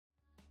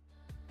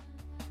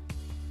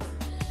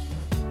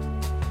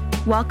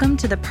Welcome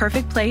to the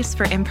perfect place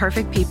for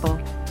imperfect people.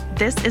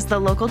 This is the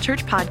Local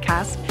Church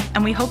Podcast,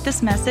 and we hope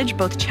this message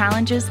both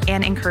challenges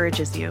and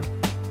encourages you.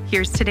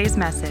 Here's today's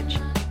message.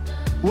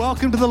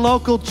 Welcome to the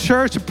Local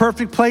Church, a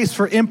perfect place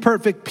for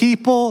imperfect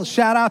people.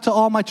 Shout out to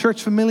all my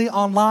church family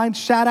online.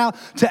 Shout out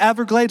to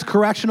Everglades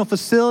Correctional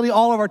Facility,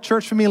 all of our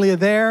church family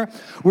there.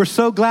 We're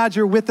so glad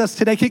you're with us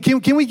today.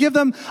 Can we give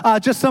them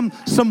just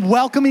some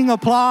welcoming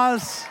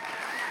applause?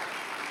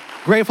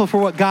 Grateful for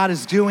what God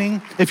is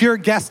doing. If you're a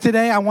guest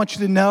today, I want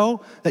you to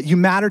know that you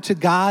matter to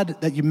God,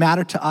 that you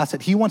matter to us,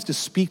 that He wants to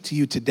speak to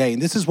you today.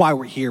 And this is why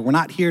we're here. We're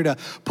not here to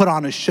put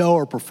on a show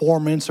or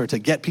performance or to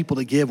get people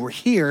to give. We're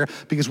here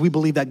because we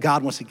believe that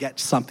God wants to get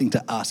something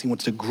to us. He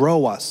wants to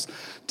grow us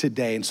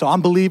today. And so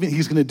I'm believing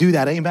He's going to do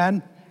that.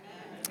 Amen.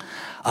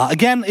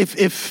 Again,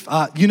 if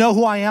you know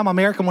who I am, I'm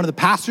Eric. I'm one of the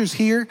pastors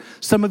here.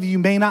 Some of you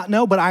may not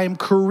know, but I am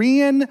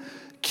Korean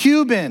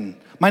Cuban.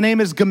 My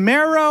name is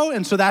Gamero,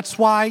 and so that's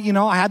why,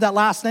 I had that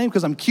last name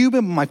because I'm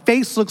Cuban. My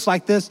face looks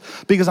like this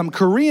because I'm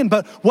Korean.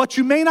 But what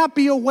you may not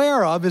be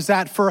aware of is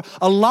that for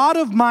a lot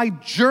of my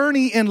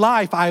journey in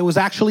life, I was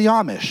actually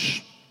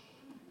Amish.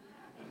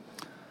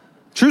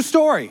 True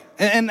story.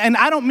 And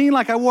I don't mean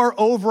like I wore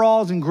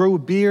overalls and grew a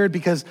beard,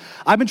 because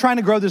I've been trying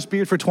to grow this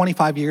beard for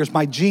 25 years.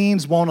 My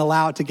genes won't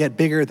allow it to get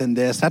bigger than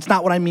this. That's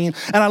not what I mean.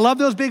 And I love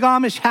those big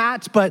Amish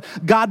hats, but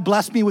God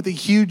blessed me with a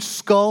huge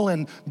skull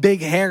and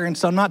big hair, and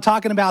so I'm not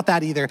talking about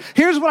that either.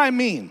 Here's what I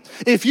mean.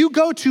 If you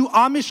go to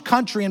Amish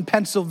country in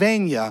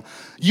Pennsylvania,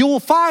 you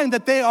will find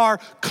that they are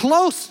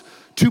close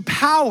to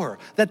power,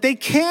 that they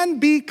can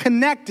be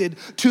connected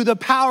to the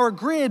power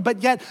grid,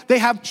 but yet they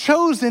have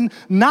chosen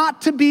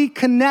not to be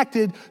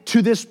connected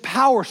to this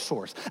power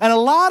source. And a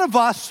lot of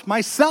us,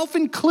 myself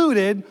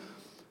included,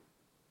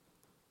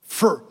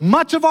 for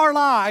much of our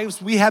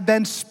lives, we have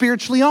been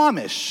spiritually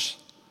Amish.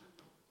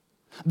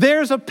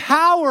 There's a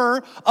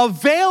power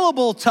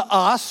available to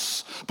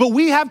us, but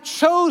we have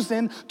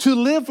chosen to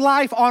live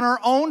life on our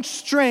own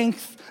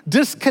strength,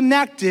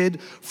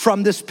 disconnected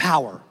from this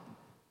power.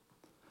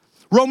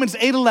 Romans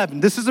 8:11,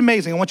 this is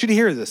amazing. I want you to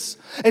hear this.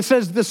 It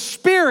says, the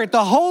Spirit,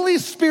 the Holy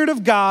Spirit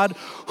of God,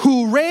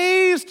 who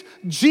raised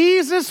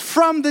Jesus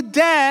from the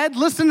dead,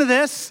 listen to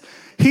this,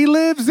 He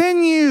lives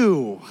in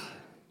you.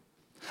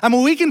 I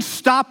mean, we can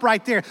stop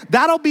right there.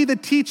 That'll be the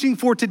teaching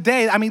for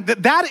today. I mean,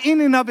 that in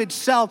and of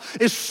itself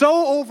is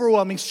so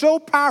overwhelming, so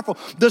powerful.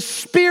 The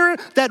Spirit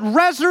that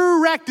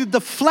resurrected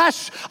the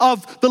flesh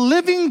of the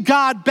living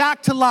God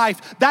back to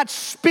life, that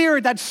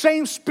Spirit, that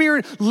same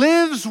Spirit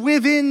lives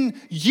within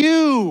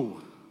you.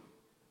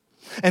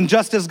 And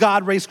just as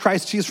God raised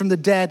Christ Jesus from the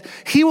dead,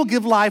 He will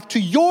give life to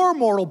your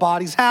mortal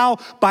bodies. How?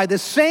 By the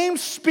same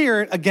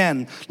Spirit,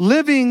 again,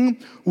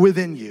 living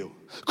within you.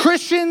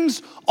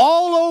 Christians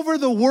all over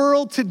the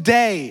world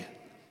today,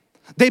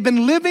 they've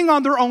been living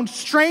on their own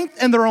strength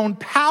and their own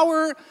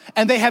power,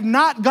 and they have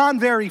not gone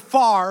very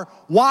far.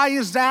 Why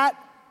is that?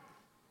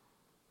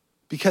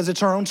 Because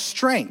it's our own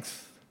strength.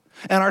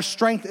 And our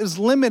strength is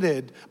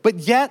limited, but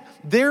yet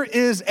there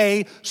is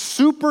a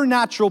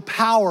supernatural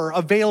power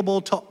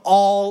available to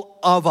all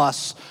of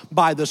us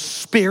by the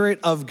Spirit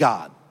of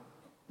God.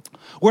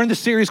 We're in the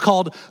series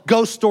called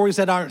Ghost Stories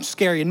That Aren't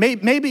Scary. And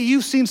maybe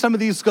you've seen some of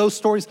these ghost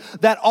stories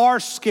that are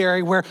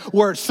scary,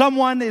 where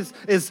someone is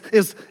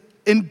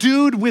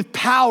endued with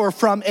power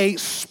from a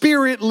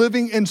spirit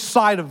living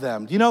inside of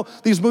them. You know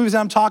these movies that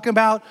I'm talking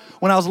about?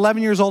 When I was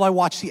 11 years old, I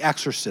watched The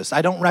Exorcist.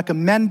 I don't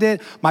recommend it.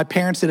 My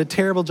parents did a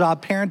terrible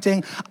job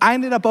parenting. I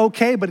ended up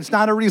okay, but it's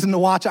not a reason to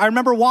watch it. I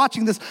remember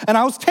watching this and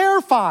I was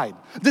terrified.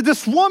 That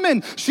this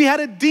woman, she had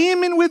a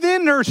demon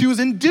within her. She was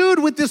endued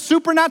with this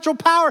supernatural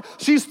power.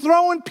 She's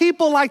throwing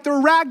people like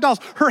they're rag dolls.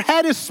 Her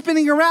head is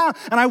spinning around.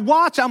 And I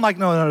watch, I'm like,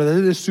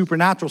 no, this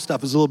supernatural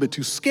stuff is a little bit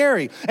too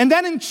scary. And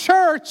then in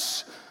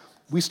church,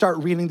 we start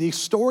reading these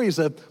stories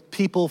of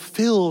people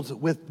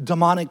filled with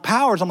demonic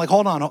powers. I'm like,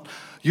 hold on,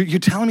 you're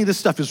telling me this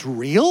stuff is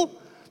real?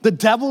 The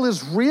devil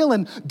is real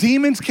and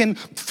demons can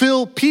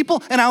fill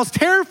people? And I was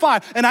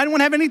terrified, and I didn't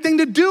want to have anything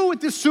to do with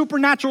this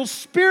supernatural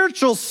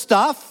spiritual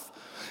stuff.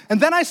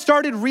 And then I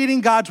started reading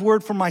God's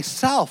word for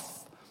myself.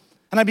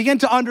 And I began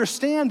to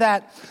understand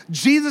that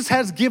Jesus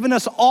has given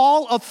us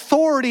all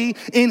authority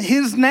in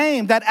His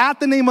name. That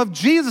at the name of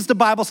Jesus, the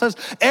Bible says,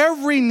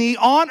 every knee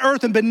on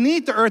earth and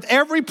beneath the earth,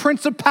 every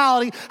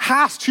principality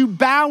has to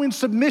bow in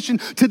submission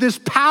to this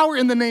power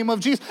in the name of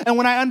Jesus. And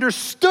when I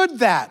understood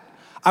that,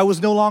 I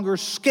was no longer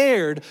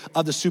scared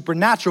of the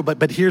supernatural.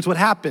 But here's what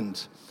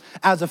happened.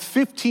 As a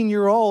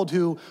 15-year-old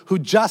who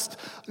just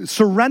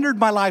surrendered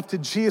my life to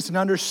Jesus and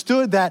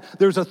understood that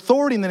there's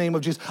authority in the name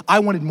of Jesus, I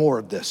wanted more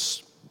of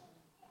this.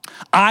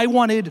 I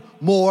wanted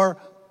more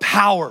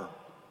power.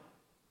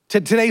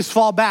 Today's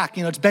fall back.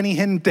 It's Benny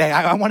Hinn Day.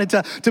 I wanted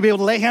to be able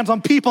to lay hands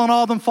on people and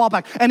all of them fall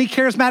back. Any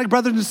charismatic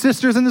brothers and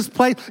sisters in this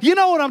place, you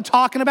know what I'm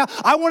talking about.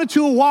 I wanted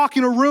to walk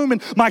in a room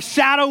and my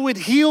shadow would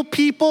heal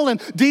people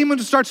and demons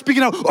would start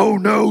speaking out. Oh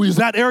no, is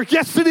that Eric?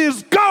 Yes, it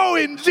is. Go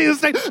in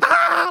Jesus' name.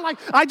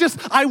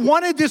 I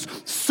wanted this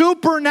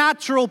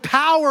supernatural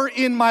power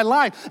in my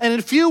life. And in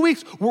a few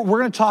weeks, we're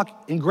going to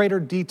talk in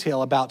greater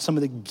detail about some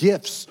of the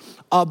gifts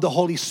of the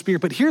Holy Spirit.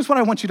 But here's what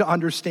I want you to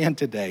understand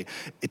today.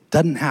 It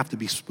doesn't have to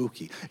be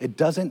spooky. It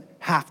doesn't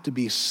have to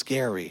be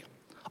scary.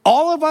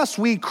 All of us,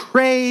 we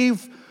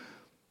crave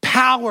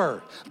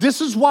power. This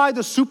is why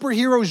the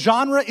superhero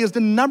genre is the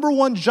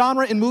 #1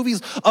 genre in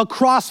movies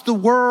across the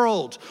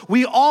world.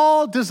 We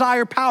all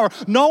desire power.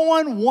 No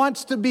one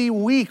wants to be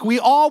weak. We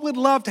all would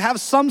love to have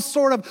some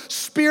sort of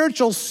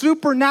spiritual,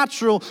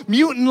 supernatural,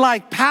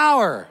 mutant-like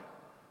power.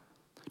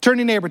 Turn to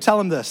your neighbor, tell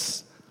him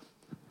this.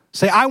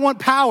 Say, I want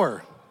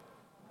power.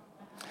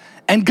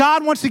 And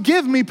God wants to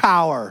give me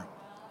power.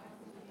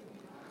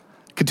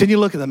 Continue to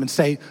look at them and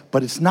say,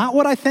 but it's not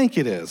what I think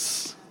it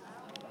is.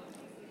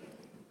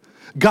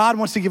 God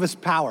wants to give us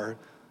power,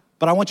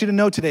 but I want you to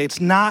know today, it's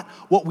not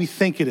what we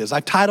think it is.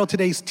 I've titled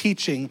today's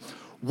teaching,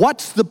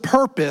 What's the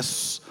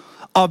Purpose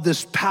of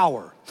This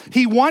Power?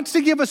 He wants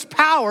to give us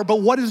power, but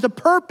what is the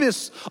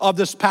purpose of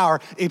this power?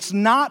 It's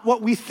not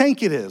what we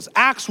think it is.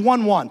 Acts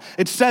 1:1,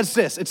 it says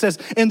this. It says,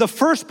 in the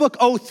first book,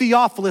 O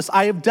Theophilus,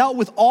 I have dealt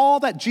with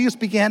all that Jesus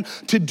began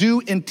to do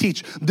and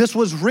teach. This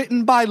was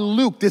written by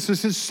Luke. This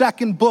is his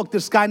second book.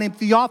 This guy named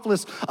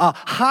Theophilus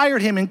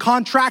hired him and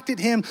contracted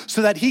him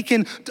so that he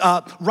can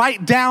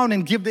write down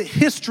and give the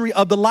history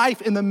of the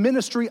life and the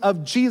ministry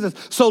of Jesus.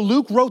 So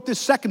Luke wrote this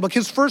second book.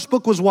 His first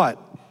book was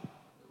what?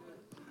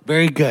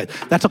 Very good.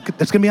 That's going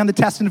to be on the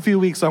test in a few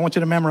weeks, so I want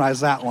you to memorize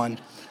that one.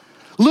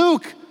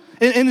 Luke,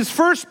 in his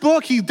first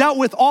book, he dealt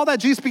with all that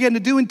Jesus began to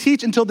do and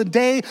teach until the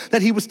day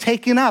that he was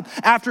taken up.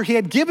 After he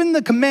had given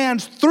the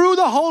commands through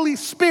the Holy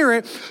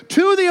Spirit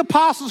to the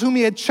apostles whom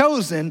he had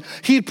chosen,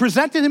 he had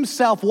presented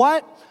himself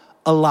what?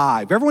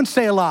 Alive. Everyone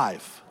say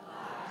alive.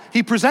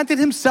 He presented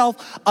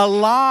himself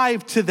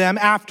alive to them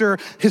after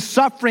his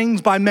sufferings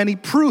by many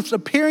proofs,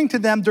 appearing to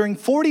them during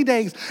 40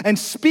 days and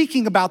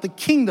speaking about the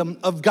kingdom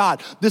of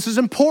God. This is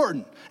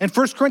important. In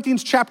 1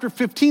 Corinthians chapter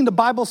 15, the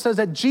Bible says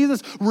that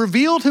Jesus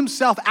revealed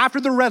himself after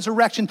the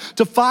resurrection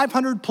to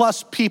 500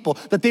 plus people,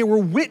 that they were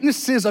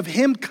witnesses of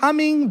him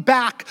coming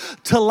back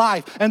to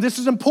life. And this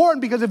is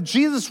important because if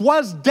Jesus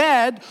was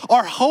dead,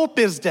 our hope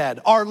is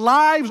dead. Our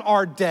lives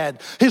are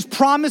dead. His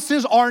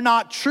promises are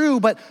not true,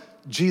 but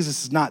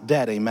Jesus is not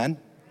dead, amen?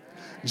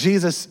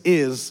 Jesus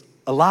is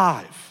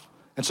alive.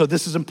 And so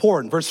this is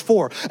important. Verse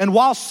 4, and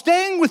while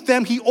staying with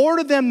them, he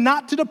ordered them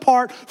not to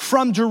depart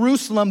from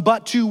Jerusalem,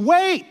 but to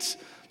wait.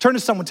 Turn to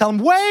someone, tell them,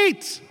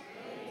 wait.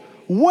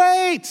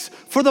 Wait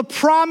for the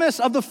promise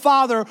of the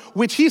Father,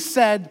 which he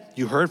said,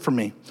 you heard from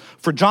me.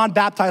 For John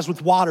baptized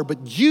with water,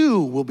 but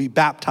you will be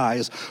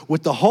baptized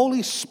with the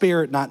Holy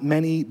Spirit not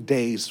many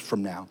days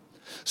from now.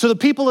 So the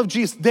people of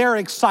Jesus, they're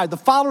excited. The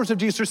followers of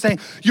Jesus are saying,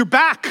 you're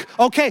back.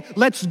 Okay,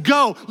 let's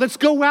go. Let's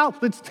go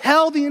out. Let's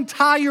tell the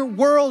entire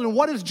world. And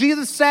what does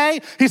Jesus say?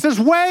 He says,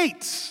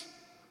 wait.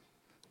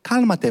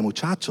 Cálmate,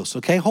 muchachos,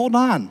 okay? Hold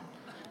on.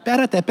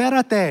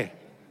 Espérate.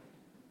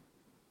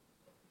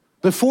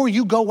 Before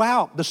you go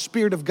out, the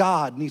Spirit of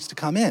God needs to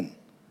come in.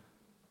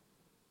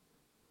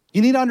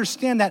 You need to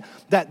understand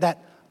that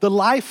the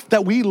life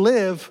that we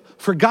live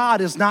for God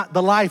is not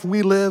the life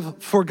we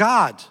live for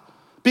God.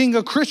 Being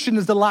a Christian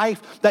is the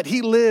life that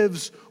he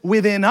lives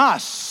within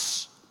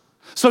us.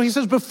 So he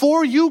says,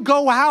 before you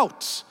go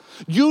out,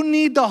 you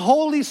need the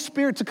Holy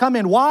Spirit to come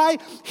in. Why?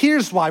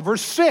 Here's why.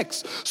 Verse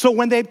 6. So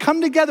when they had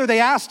come together,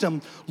 they asked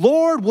him,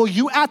 Lord, will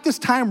you at this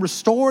time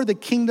restore the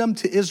kingdom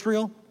to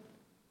Israel?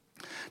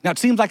 Now, it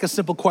seems like a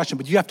simple question,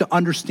 but you have to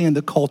understand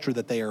the culture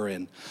that they are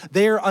in.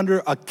 They are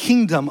under a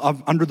kingdom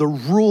under the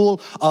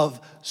rule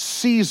of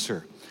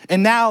Caesar.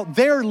 And now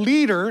their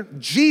leader,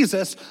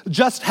 Jesus,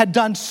 just had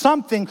done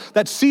something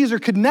that Caesar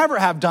could never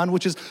have done,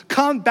 which is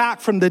come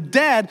back from the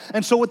dead.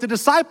 And so what the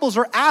disciples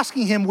are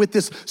asking him with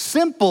this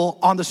simple,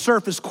 on the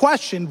surface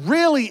question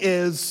really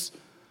is,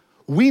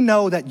 we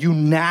know that you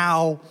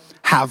now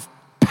have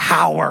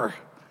power.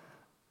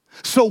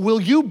 So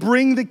will you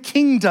bring the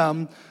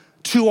kingdom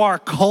to our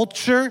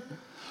culture?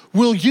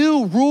 Will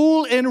you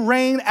rule and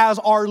reign as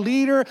our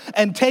leader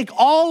and take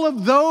all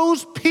of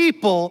those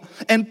people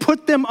and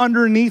put them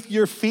underneath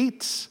your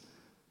feet?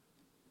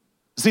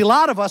 See, a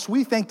lot of us,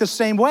 we think the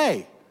same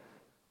way.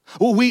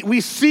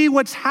 We see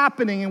what's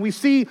happening and we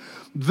see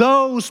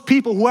those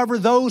people, whoever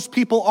those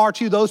people are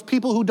to you, those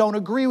people who don't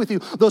agree with you,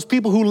 those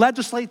people who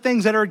legislate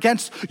things that are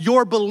against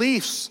your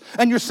beliefs.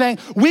 And you're saying,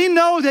 we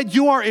know that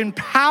you are in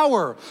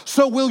power.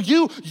 So will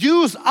you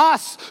use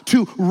us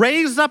to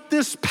raise up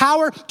this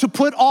power to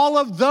put all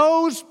of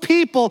those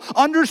people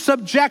under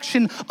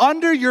subjection,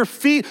 under your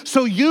feet,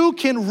 so you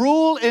can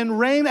rule and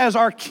reign as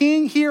our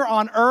king here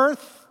on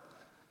earth?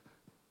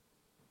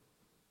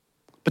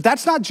 But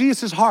that's not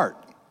Jesus' heart.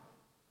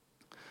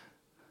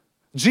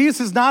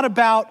 Jesus is not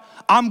about,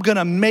 I'm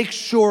gonna make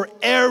sure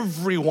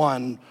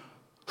everyone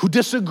who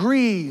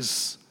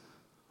disagrees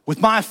with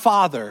my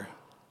Father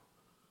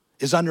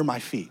is under my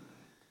feet.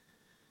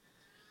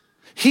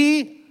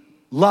 He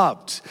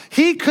loved.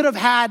 He could have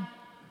had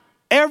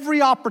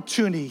every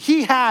opportunity.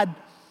 He had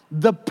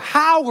the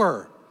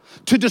power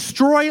to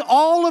destroy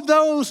all of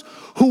those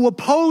who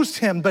opposed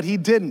him, but he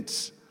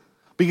didn't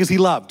because he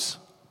loved.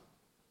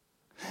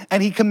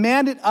 And he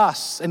commanded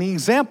us, and he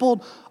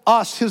exampled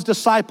us, his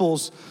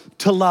disciples,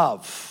 to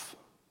love.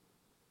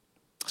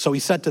 So he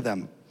said to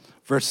them,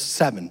 verse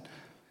 7,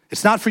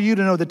 it's not for you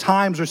to know the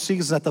times or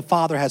seasons that the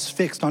Father has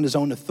fixed on his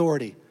own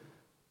authority.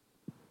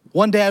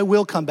 One day I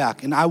will come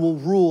back and I will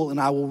rule and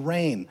I will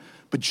reign,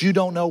 but you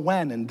don't know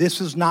when, and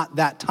this is not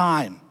that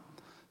time.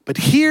 But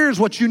here's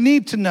what you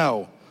need to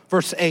know,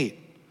 verse 8.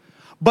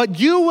 But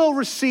you will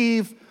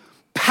receive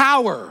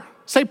power.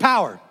 Say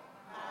power.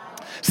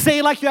 Say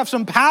it like you have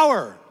some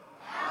power.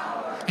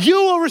 You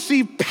will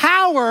receive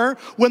power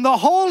when the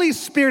Holy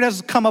Spirit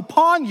has come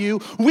upon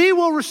you. We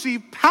will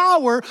receive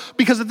power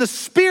because of the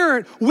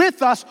Spirit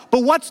with us.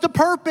 But what's the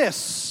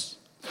purpose?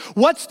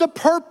 What's the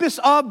purpose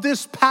of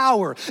this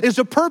power? Is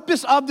the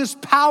purpose of this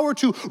power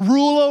to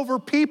rule over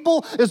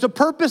people? Is the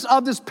purpose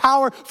of this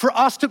power for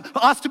us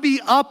to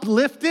be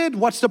uplifted?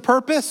 What's the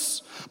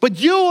purpose? But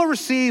you will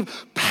receive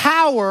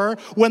power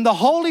when the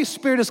Holy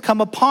Spirit has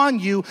come upon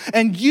you,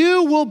 and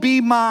you will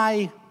be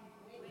my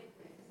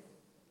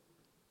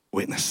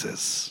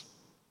witnesses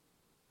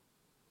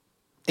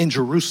in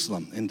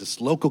Jerusalem, in this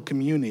local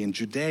community, in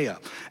Judea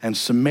and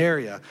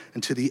Samaria,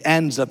 and to the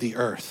ends of the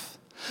earth.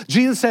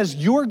 Jesus says,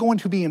 you're going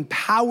to be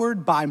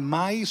empowered by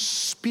my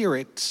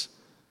Spirit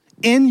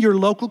in your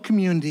local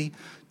community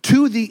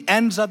to the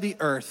ends of the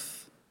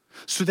earth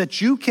so that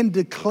you can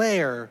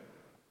declare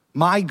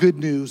my good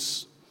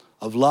news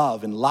of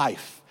love and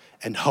life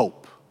and hope.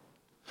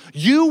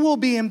 You will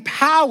be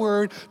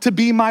empowered to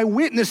be my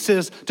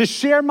witnesses, to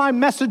share my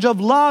message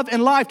of love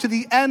and life to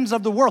the ends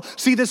of the world.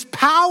 See, this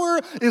power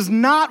is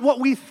not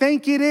what we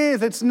think it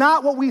is. It's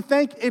not what we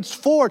think it's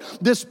for.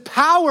 This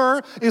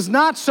power is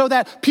not so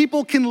that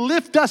people can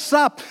lift us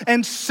up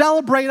and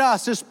celebrate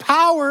us. This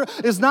power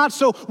is not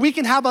so we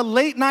can have a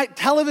late night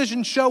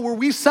television show where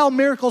we sell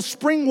Miracle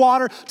Spring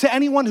Water to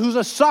anyone who's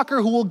a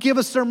sucker who will give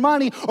us their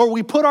money, or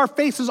we put our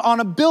faces on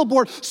a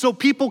billboard so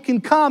people can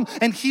come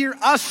and hear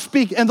us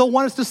speak, and they'll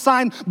want us to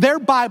sign their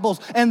Bibles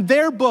and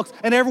their books,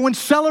 and everyone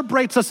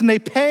celebrates us and they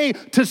pay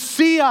to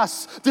see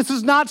us. This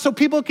is not so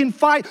people can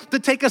fight to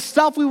take a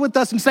selfie with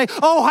us and say,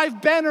 oh,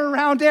 I've been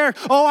around Eric.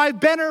 Oh, I've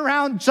been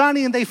around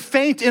Johnny, and they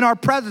faint in our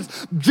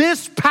presence.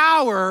 This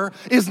power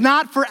is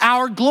not for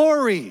our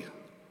glory.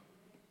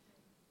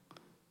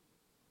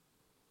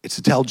 It's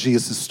to tell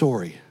Jesus'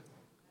 story.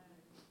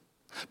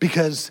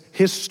 Because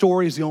his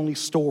story is the only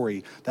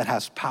story that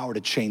has power to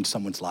change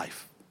someone's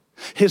life.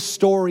 His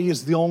story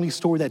is the only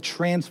story that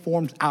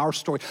transforms our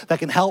story, that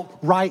can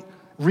help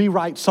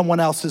rewrite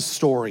someone else's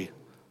story.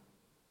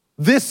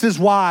 This is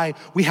why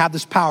we have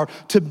this power,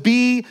 to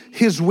be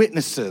his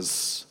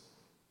witnesses.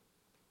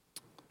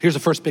 Here's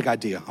the first big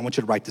idea. I want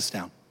you to write this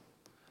down.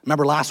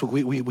 Remember last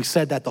week, we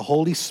said that the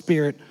Holy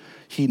Spirit,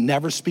 he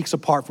never speaks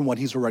apart from what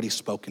he's already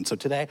spoken. So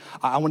today,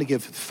 I want to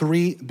give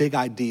 3 big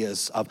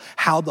ideas of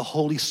how the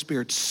Holy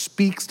Spirit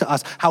speaks to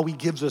us, how he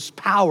gives us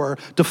power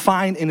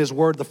defined in his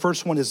word. The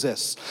first one is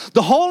this.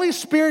 The Holy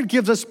Spirit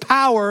gives us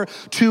power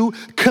to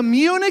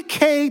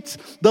communicate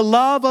the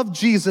love of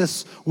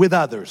Jesus with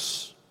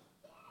others.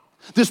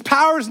 This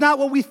power is not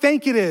what we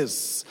think it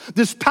is.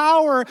 This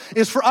power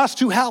is for us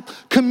to help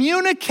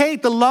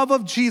communicate the love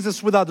of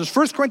Jesus with others.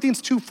 1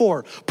 Corinthians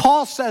 2:4,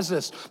 Paul says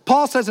this.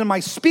 Paul says, in my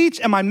speech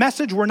and my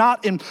message were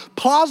not in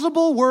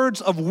plausible words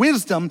of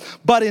wisdom,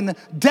 but in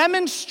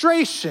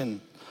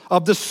demonstration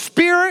of the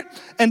Spirit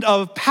and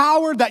of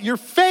power, that your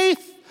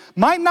faith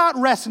might not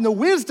rest in the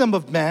wisdom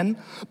of men,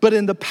 but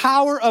in the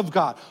power of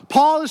God.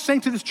 Paul is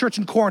saying to this church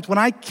in Corinth, when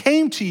I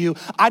came to you,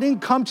 I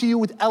didn't come to you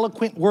with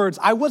eloquent words.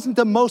 I wasn't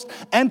the most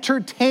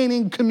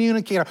entertaining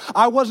communicator.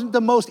 I wasn't the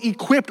most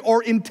equipped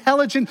or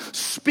intelligent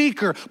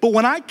speaker. But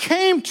when I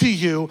came to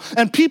you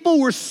and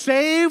people were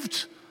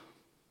saved,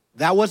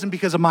 that wasn't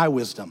because of my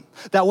wisdom.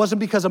 That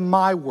wasn't because of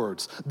my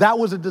words. That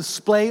was a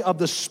display of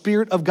the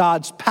Spirit of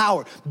God's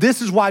power.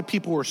 This is why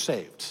people were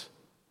saved.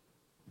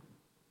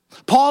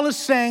 Paul is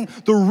saying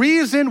the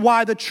reason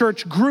why the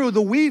church grew,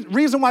 the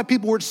reason why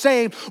people were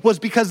saved was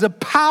because the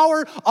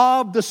power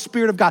of the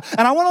Spirit of God.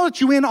 And I want to let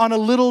you in on a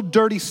little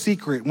dirty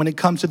secret when it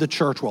comes to the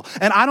church world.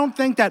 And I don't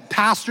think that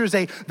pastors,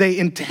 they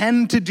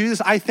intend to do this.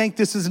 I think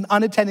this is an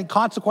unintended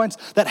consequence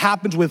that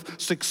happens with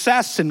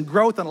success and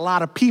growth and a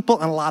lot of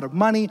people and a lot of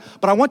money.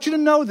 But I want you to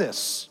know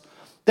this,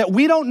 that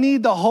we don't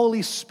need the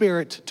Holy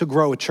Spirit to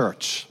grow a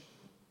church.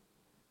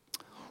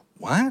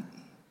 What?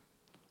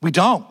 We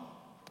don't.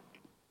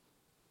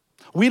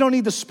 We don't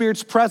need the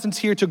Spirit's presence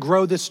here to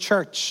grow this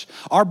church.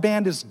 Our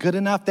band is good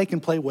enough. They can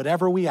play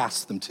whatever we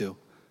ask them to.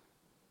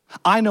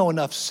 I know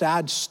enough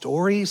sad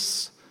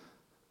stories.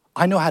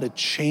 I know how to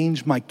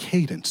change my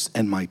cadence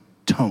and my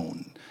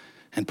tone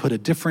and put a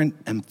different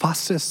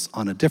emphasis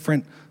on a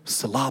different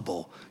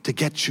syllable to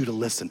get you to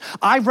listen.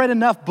 I've read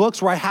enough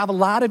books where I have a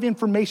lot of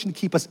information to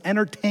keep us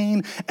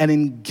entertained and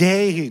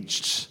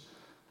engaged.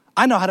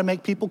 I know how to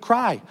make people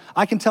cry.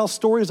 I can tell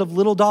stories of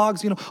little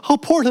dogs, oh,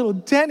 poor little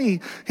Denny,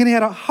 and he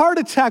had a heart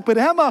attack, but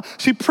Emma,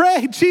 she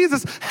prayed,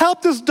 Jesus,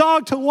 help this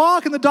dog to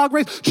walk, and the dog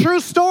raised. True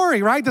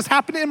story, right? This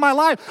happened in my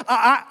life.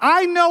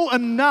 I know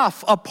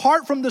enough,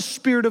 apart from the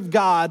Spirit of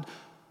God,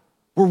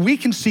 where we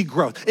can see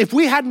growth. If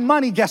we had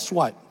money, guess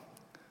what?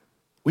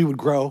 We would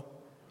grow,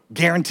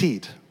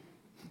 guaranteed.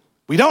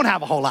 We don't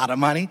have a whole lot of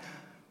money.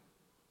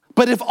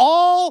 But if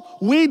all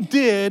we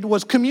did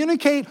was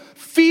communicate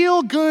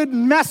feel-good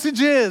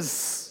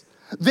messages,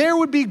 there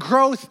would be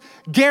growth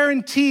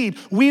guaranteed.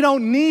 We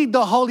don't need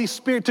the Holy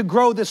Spirit to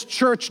grow this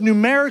church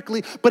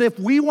numerically, but if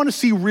we want to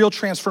see real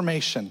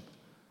transformation,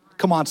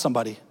 come on,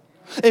 somebody.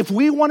 If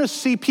we want to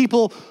see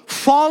people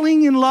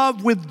falling in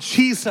love with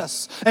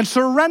Jesus and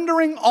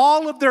surrendering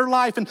all of their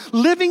life and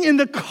living in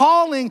the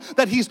calling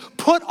that He's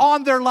put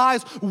on their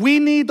lives, we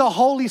need the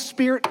Holy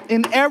Spirit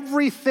in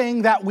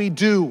everything that we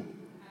do.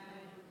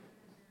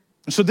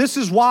 And so this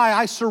is why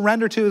I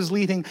surrender to His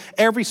leading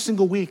every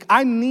single week.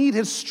 I need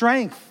His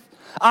strength.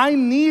 I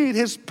need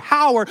His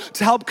power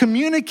to help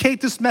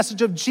communicate this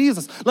message of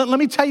Jesus. Let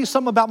me tell you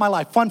something about my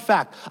life. Fun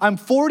fact, I'm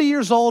 40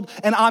 years old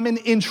and I'm an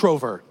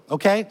introvert,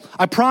 okay?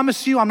 I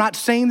promise you, I'm not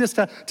saying this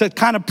to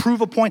kind of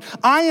prove a point.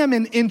 I am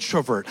an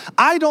introvert.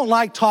 I don't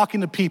like talking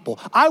to people.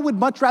 I would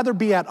much rather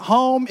be at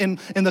home in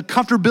the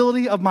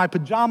comfortability of my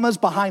pajamas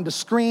behind a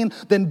screen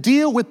than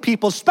deal with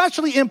people,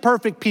 especially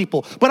imperfect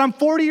people. But I'm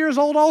 40 years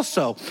old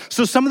also.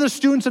 So some of the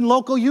students in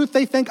local youth,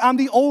 they think I'm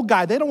the old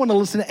guy. They don't want to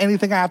listen to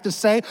anything I have to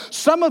say.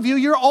 Some of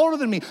you, you're older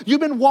than me. You've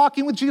been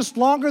walking with Jesus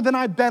longer than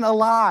I've been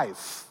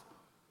alive.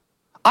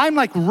 I'm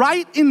like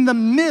right in the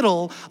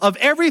middle of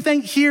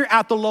everything here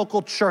at the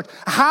local church.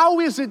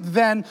 How is it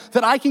then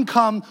that I can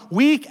come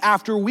week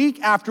after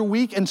week after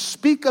week and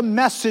speak a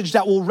message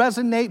that will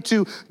resonate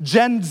to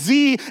Gen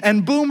Z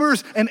and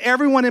boomers and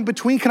everyone in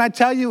between? Can I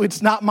tell you,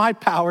 it's not my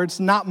power, it's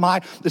not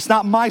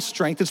my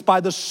strength, it's by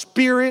the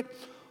Spirit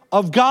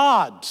of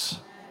God.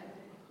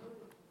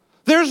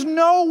 There's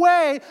no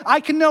way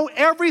I can know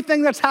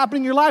everything that's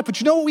happening in your life. But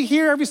you know what we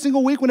hear every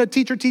single week when a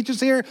teacher teaches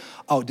here?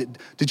 Oh,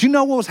 did you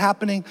know what was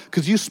happening?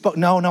 Because you spoke.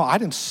 No, I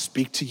didn't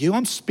speak to you.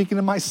 I'm speaking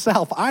to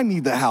myself. I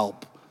need the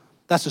help.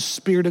 That's the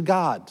Spirit of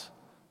God.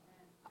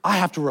 I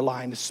have to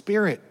rely on the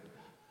Spirit.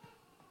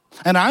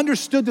 And I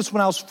understood this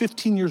when I was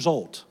 15 years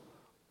old.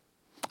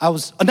 I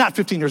was not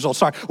 15 years old,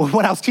 sorry.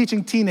 When I was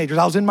teaching teenagers,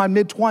 I was in my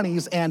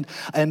mid-20s,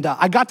 and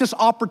I got this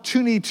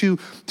opportunity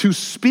to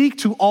speak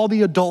to all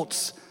the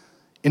adults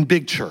in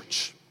big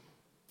church.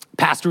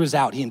 Pastor was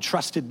out, he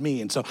entrusted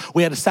me. And so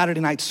we had a Saturday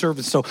night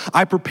service. So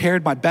I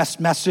prepared my best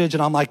message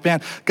and I'm like,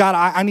 man, God,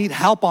 I need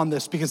help on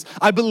this because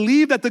I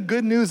believe that the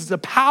good news is the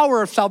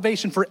power of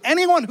salvation for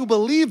anyone who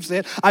believes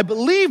it. I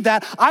believe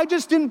that. I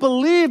just didn't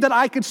believe that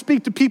I could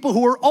speak to people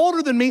who were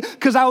older than me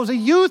because I was a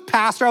youth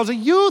pastor, I was a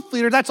youth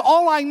leader. That's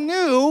all I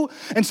knew.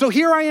 And so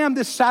here I am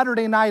this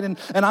Saturday night and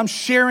I'm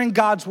sharing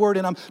God's word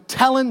and I'm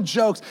telling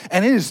jokes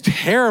and it is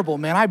terrible,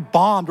 man. I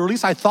bombed, or at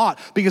least I thought,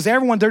 because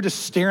everyone, they're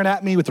just staring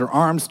at me with their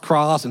arms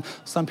crossed and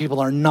some people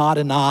are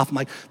nodding off. I'm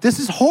like, this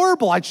is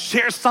horrible. I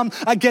share some,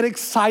 I get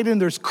excited and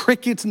there's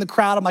crickets in the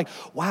crowd. I'm like,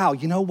 wow,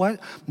 you know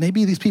what?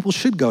 Maybe these people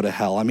should go to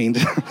hell. I mean,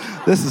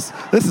 this is,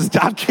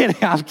 I'm kidding.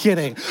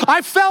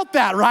 I felt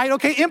that, right?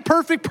 Okay,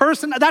 imperfect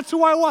person, that's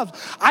who I was.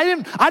 I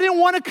didn't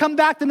want to come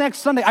back the next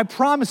Sunday. I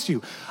promise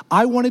you,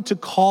 I wanted to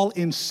call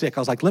in sick.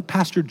 I was like, let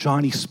Pastor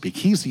Johnny speak.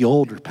 He's the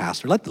older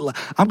pastor.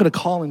 I'm going to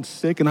call in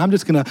sick and I'm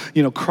just going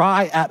to,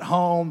 cry at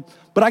home.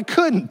 But I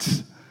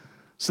couldn't.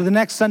 So the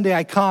next Sunday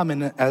I come,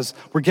 and as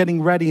we're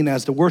getting ready and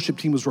as the worship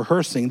team was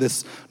rehearsing,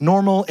 this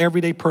normal,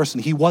 everyday person,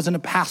 he wasn't a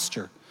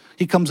pastor.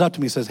 He comes up to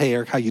me and says, hey,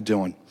 Eric, how you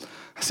doing?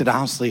 I said,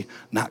 honestly,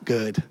 not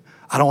good.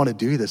 I don't want to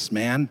do this,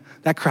 man.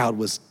 That crowd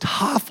was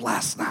tough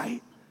last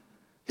night.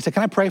 He said,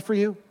 can I pray for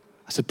you?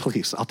 I said,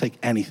 please, I'll take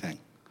anything.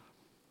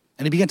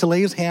 And he began to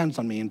lay his hands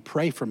on me and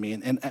pray for me.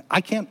 And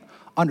I can't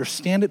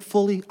understand it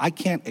fully. I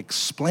can't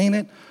explain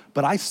it,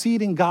 but I see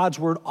it in God's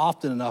word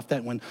often enough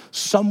that when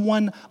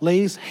someone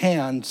lays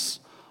hands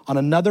on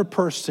another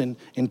person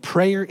in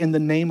prayer in the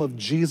name of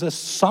Jesus,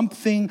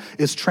 something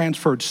is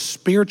transferred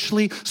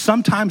spiritually.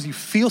 Sometimes you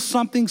feel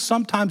something,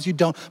 sometimes you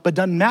don't, but it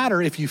doesn't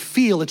matter if you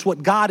feel, it's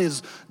what God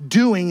is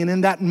doing. And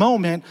in that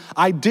moment,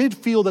 I did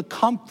feel the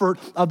comfort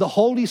of the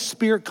Holy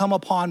Spirit come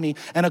upon me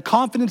and a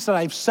confidence that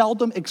I've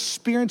seldom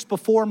experienced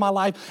before in my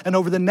life. And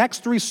over the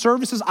next 3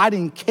 services, I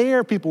didn't care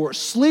if people were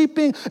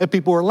sleeping, if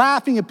people were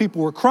laughing, if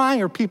people were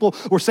crying, or people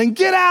were saying,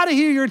 get out of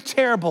here, you're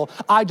terrible.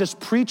 I just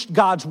preached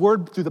God's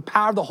word through the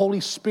power of the Holy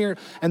Spirit.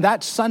 And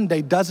that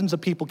Sunday, dozens of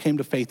people came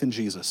to faith in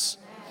Jesus.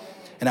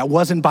 And that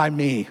wasn't by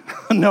me.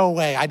 No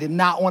way. I did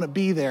not want to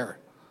be there.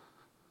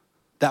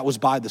 That was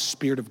by the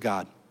Spirit of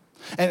God.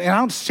 And I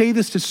don't say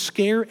this to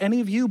scare any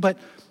of you, but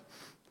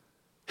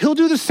He'll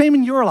do the same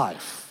in your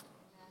life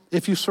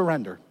if you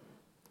surrender.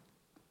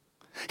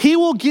 He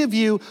will give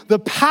you the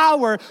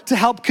power to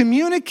help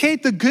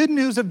communicate the good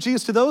news of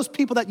Jesus to those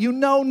people that you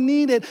know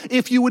need it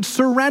if you would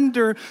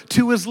surrender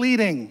to his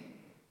leading.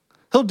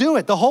 He'll do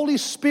it. The Holy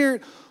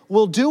Spirit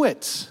will do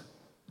it.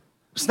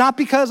 It's not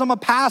because I'm a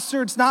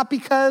pastor. It's not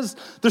because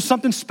there's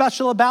something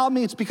special about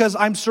me. It's because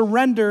I'm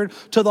surrendered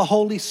to the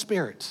Holy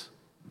Spirit.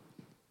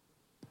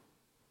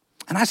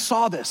 And I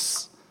saw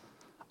this.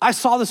 I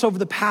saw this over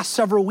the past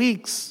several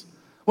weeks.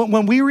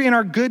 When we were in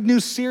our Good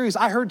News series,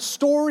 I heard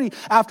story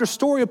after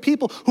story of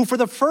people who for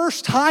the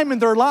first time in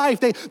their life,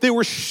 they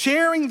were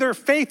sharing their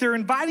faith. They were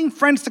inviting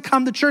friends to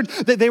come to church.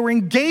 They were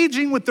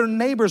engaging with their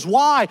neighbors.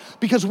 Why?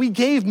 Because we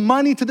gave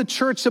money to the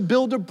church to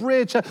build a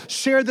bridge, to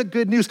share the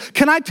good news.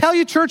 Can I tell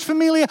you, church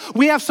familia,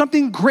 we have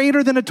something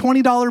greater than a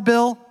 $20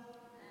 bill?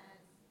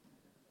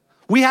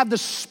 We have the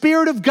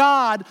Spirit of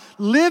God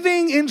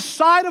living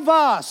inside of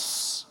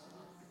us.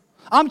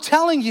 I'm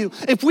telling you,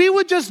 if we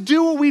would just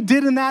do what we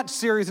did in that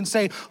series and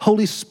say,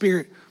 Holy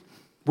Spirit,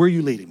 where are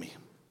you leading me?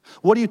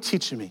 What are you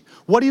teaching me?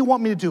 What do you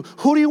want me to do?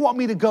 Who do you want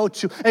me to go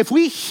to? If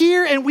we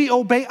hear and we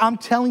obey, I'm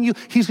telling you,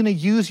 he's gonna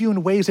use you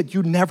in ways that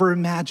you never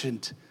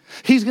imagined.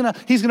 He's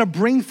gonna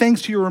bring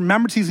things to your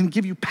remembrance. He's gonna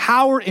give you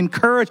power and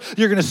courage.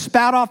 You're gonna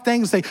spout off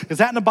things, say, is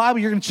that in the Bible?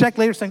 You're gonna check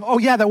later saying, oh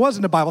yeah, that was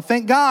in the Bible.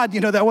 Thank God,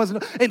 that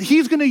wasn't. And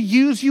he's gonna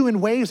use you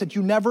in ways that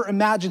you never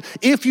imagined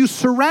if you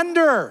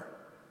surrender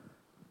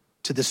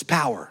to this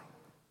power.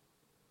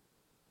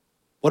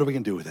 What are we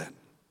gonna do with it?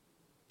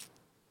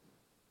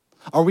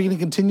 Are we gonna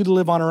continue to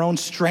live on our own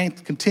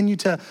strength, continue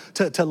to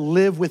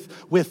live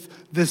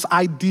with this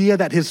idea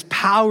that his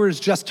power is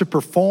just to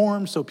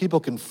perform so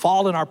people can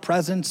fall in our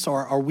presence,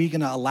 or are we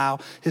gonna allow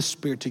his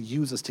Spirit to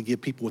use us to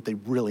give people what they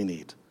really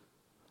need?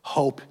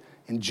 Hope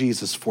in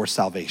Jesus for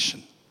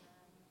salvation.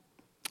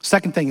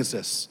 Second thing is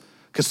this,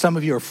 because some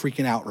of you are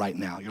freaking out right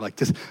now. You're like,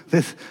 this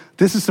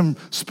is some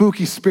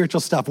spooky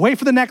spiritual stuff. Wait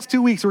for the next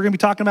 2 weeks. We're gonna be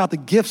talking about the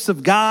gifts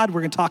of God.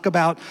 We're gonna talk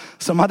about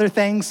some other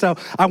things. So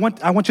I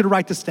want you to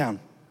write this down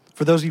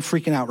for those of you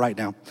freaking out right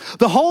now.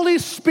 The Holy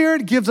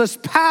Spirit gives us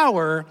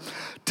power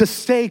to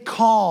stay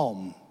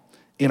calm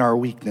in our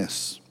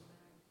weakness.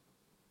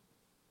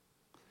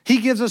 He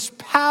gives us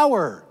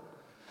power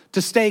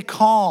to stay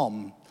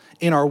calm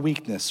in our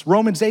weakness.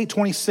 Romans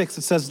 8:26,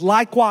 it says,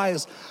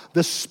 likewise,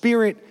 the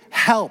Spirit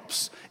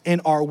helps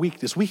in our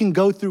weakness. We can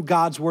go through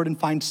God's word and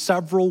find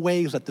several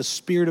ways that the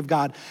Spirit of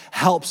God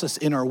helps us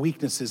in our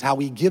weaknesses, how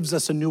he gives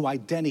us a new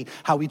identity,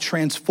 how he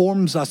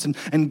transforms us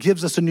and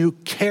gives us a new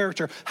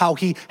character, how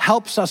he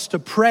helps us to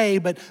pray.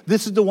 But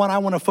this is the one I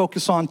want to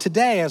focus on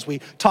today as we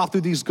talk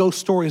through these ghost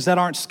stories that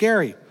aren't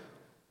scary.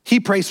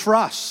 He prays for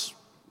us.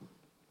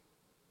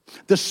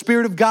 The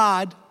Spirit of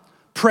God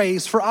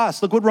prays for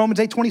us. Look what Romans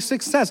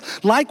 8:26 says.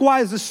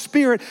 Likewise, the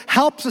Spirit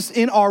helps us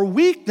in our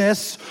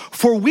weakness,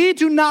 for we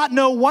do not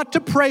know what to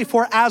pray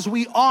for as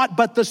we ought,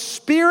 but the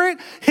Spirit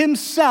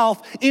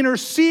himself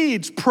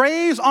intercedes,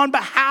 prays on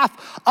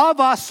behalf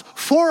of us,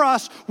 for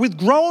us, with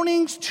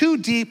groanings too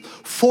deep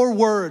for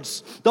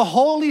words. The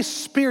Holy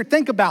Spirit,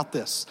 think about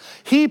this.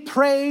 He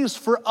prays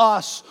for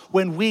us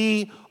when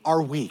we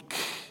are weak.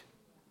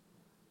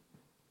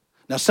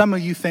 Now, some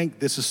of you think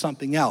this is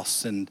something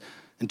else, and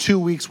in 2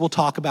 weeks, we'll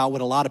talk about what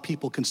a lot of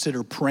people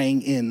consider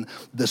praying in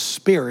the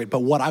Spirit. But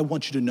what I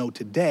want you to know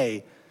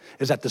today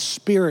is that the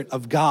Spirit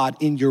of God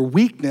in your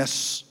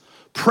weakness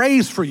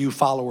prays for you,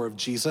 follower of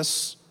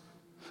Jesus.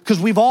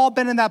 Because we've all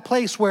been in that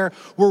place where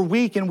we're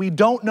weak and we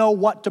don't know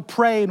what to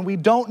pray and we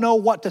don't know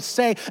what to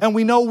say, and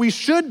we know we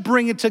should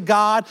bring it to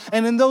God.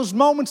 And in those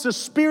moments, the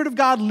Spirit of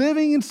God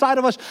living inside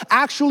of us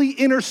actually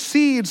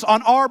intercedes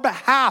on our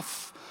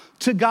behalf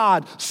to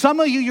God. Some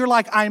of you, you're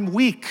like, I'm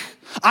weak.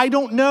 I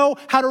don't know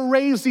how to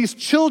raise these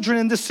children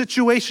in this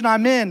situation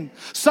I'm in.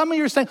 Some of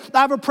you are saying, I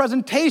have a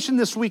presentation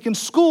this week in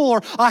school,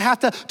 or I have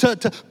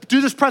to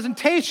do this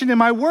presentation in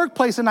my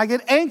workplace, and I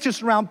get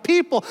anxious around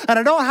people, and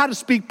I don't know how to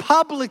speak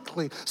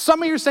publicly.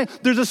 Some of you are saying,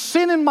 there's a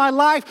sin in my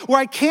life where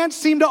I can't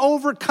seem to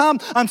overcome.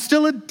 I'm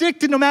still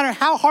addicted no matter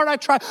how hard I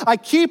try. I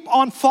keep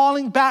on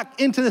falling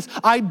back into this.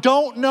 I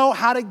don't know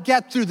how to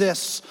get through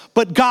this,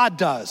 but God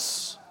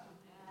does.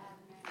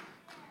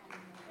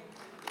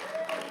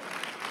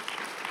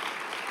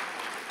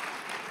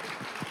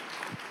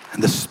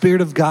 And the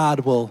Spirit of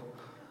God will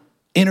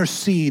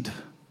intercede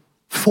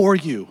for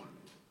you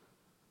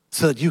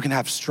so that you can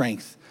have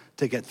strength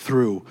to get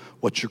through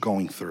what you're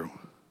going through.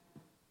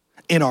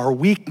 In our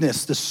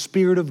weakness, the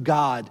Spirit of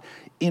God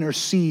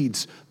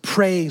intercedes,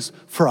 prays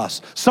for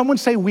us. Someone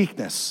say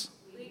weakness.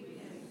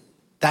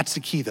 That's the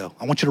key, though.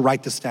 I want you to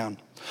write this down.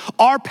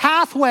 Our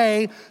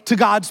pathway to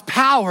God's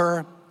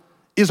power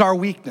is our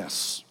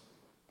weakness.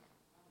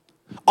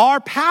 Our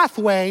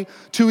pathway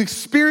to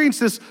experience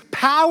this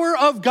power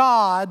of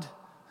God,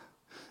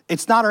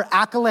 it's not our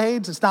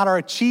accolades, it's not our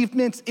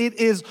achievements, it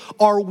is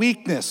our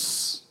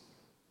weakness.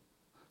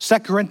 2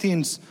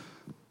 Corinthians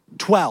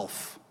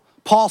 12,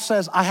 Paul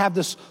says, I have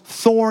this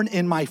thorn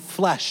in my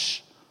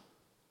flesh,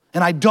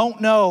 and I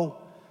don't know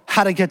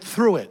how to get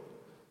through it.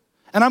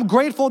 And I'm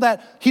grateful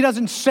that he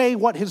doesn't say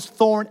what his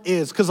thorn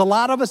is, because a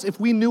lot of us, if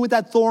we knew what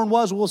that thorn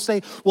was, we'll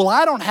say, well,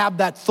 I don't have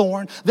that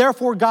thorn,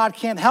 therefore God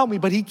can't help me.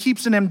 But he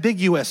keeps it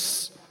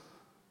ambiguous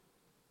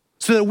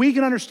so that we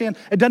can understand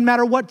it doesn't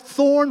matter what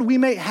thorn we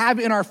may have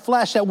in our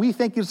flesh that we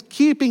think is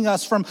keeping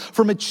us from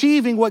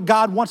achieving what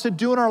God wants to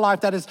do in our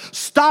life, that is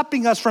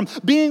stopping us from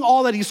being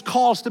all that he's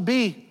called us to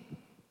be.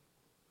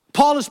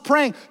 Paul is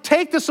praying,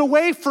 take this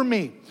away from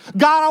me.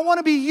 God, I want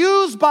to be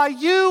used by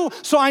you,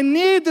 so I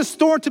need this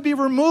thorn to be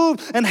removed.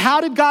 And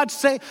what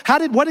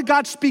did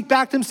God speak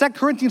back to him? 2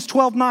 Corinthians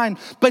 12:9.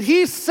 But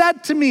he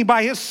said to me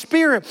by his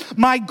Spirit,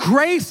 my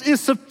grace is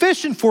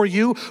sufficient for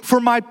you, for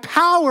my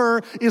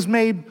power is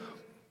made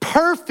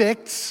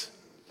perfect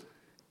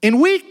in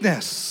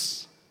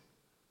weakness.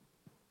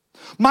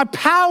 My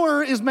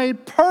power is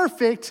made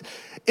perfect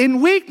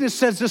in weakness,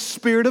 says the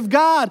Spirit of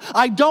God.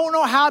 I don't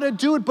know how to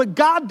do it, but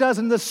God does,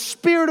 and the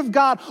Spirit of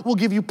God will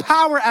give you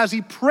power as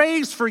he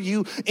prays for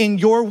you in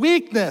your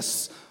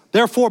weakness.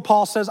 Therefore,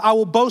 Paul says, I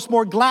will boast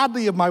more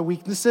gladly of my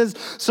weaknesses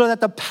so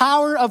that the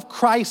power of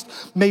Christ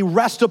may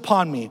rest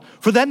upon me.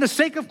 For then the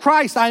sake of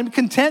Christ, I am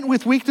content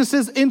with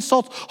weaknesses,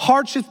 insults,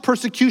 hardships,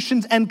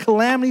 persecutions, and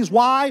calamities.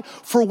 Why?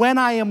 For when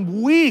I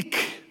am weak,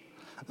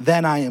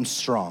 then I am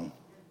strong.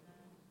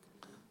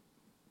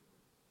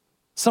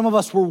 Some of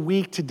us were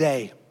weak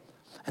today,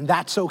 and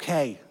that's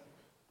okay,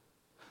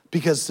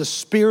 because the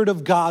Spirit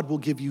of God will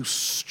give you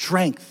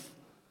strength.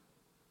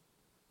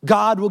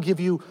 God will give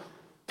you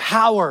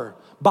power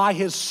by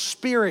his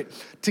Spirit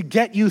to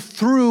get you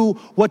through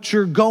what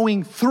you're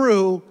going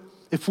through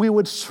if we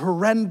would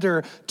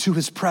surrender to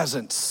his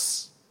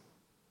presence.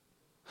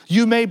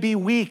 You may be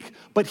weak,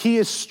 but he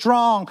is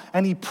strong,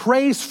 and he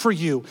prays for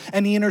you,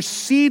 and he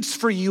intercedes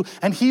for you,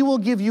 and he will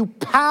give you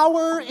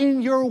power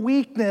in your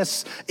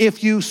weakness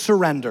if you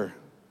surrender.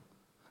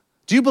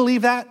 Do you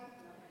believe that?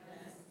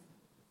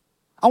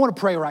 I want to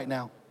pray right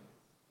now.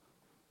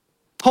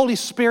 Holy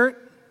Spirit,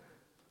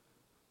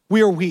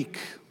 we are weak.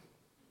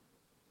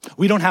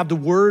 We don't have the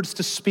words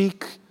to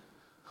speak.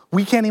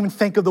 We can't even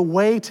think of the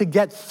way to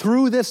get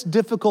through this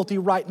difficulty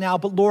right now.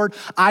 But Lord,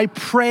 I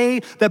pray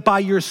that by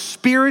your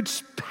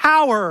Spirit's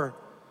power,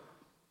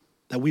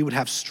 that we would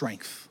have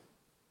strength.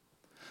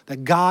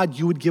 That God,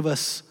 you would give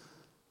us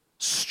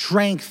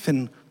strength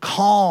and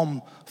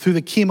calm through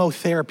the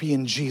chemotherapy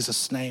in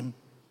Jesus' name.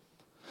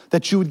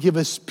 That you would give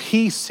us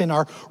peace in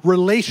our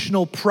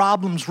relational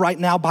problems right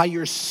now by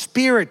your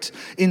Spirit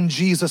in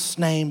Jesus'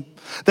 name.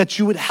 That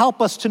you would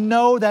help us to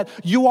know that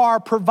you are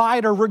a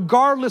provider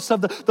regardless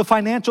of the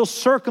financial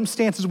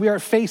circumstances we are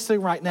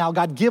facing right now.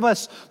 God, give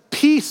us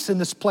peace in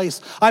this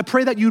place. I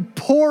pray that you'd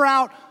pour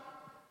out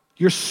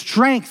your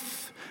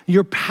strength,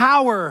 your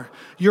power,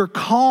 your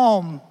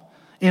calm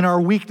in our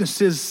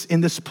weaknesses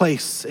in this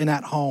place and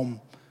at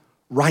home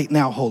right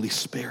now, Holy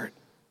Spirit.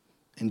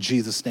 In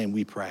Jesus' name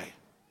we pray.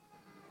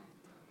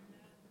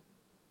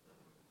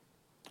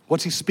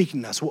 What's he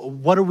speaking to us?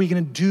 What are we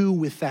going to do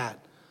with that?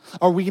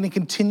 Are we going to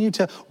continue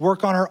to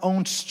work on our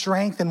own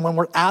strength, and when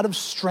we're out of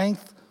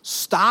strength,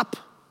 stop?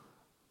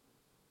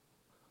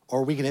 Or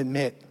are we going to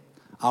admit,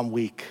 I'm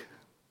weak.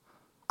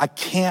 I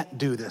can't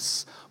do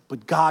this,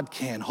 but God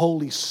can.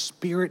 Holy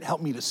Spirit,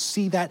 help me to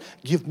see that.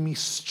 Give me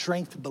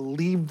strength to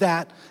believe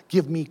that.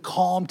 Give me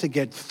calm to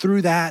get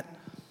through that.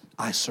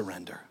 I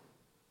surrender.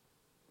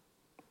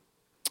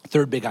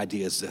 Third big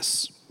idea is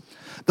this.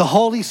 The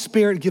Holy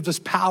Spirit gives us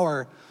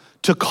power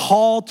to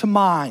call to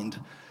mind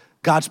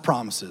God's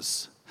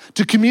promises.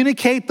 To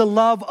communicate the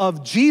love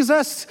of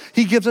Jesus,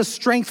 he gives us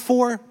strength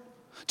for.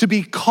 To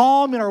be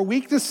calm in our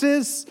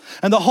weaknesses.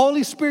 And the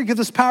Holy Spirit gives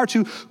us power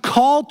to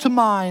call to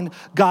mind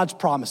God's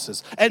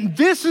promises. And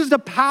this is the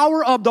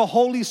power of the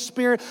Holy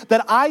Spirit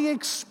that I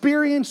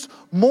experience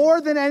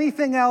more than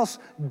anything else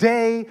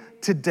day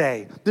to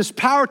day. This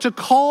power to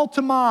call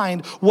to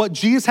mind what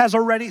Jesus has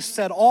already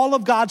said, all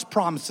of God's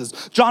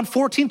promises. John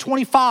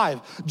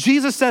 14:25,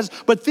 Jesus says,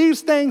 but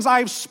these things I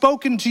have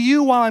spoken to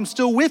you while I'm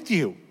still with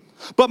you.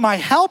 But my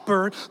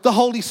helper, the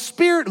Holy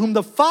Spirit, whom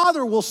the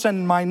Father will send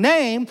in my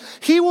name,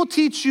 he will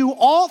teach you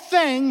all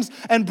things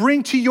and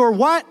bring to your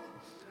what?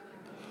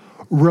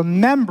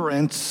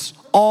 Remembrance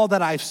all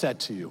that I've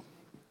said to you.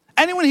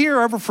 Anyone here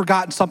ever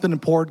forgotten something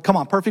important? Come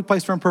on, perfect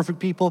place for imperfect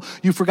people.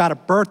 You forgot a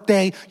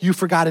birthday. You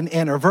forgot an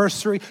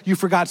anniversary. You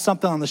forgot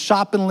something on the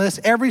shopping list.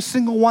 Every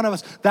single one of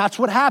us, that's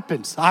what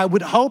happens. I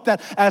would hope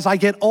that as I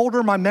get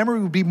older, my memory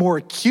would be more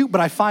acute,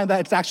 but I find that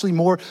it's actually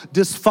more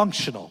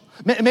dysfunctional.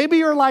 Maybe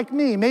you're like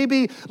me.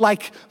 Maybe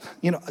like,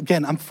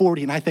 again, I'm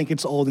 40 and I think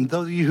it's old. And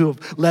those of you who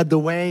have led the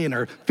way and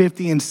are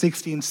 50 and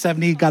 60 and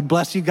 70, God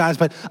bless you guys.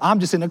 But I'm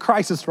just in a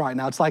crisis right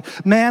now. It's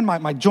like, man,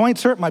 my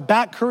joints hurt, my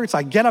back hurts.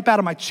 I get up out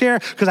of my chair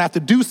because I have to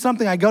do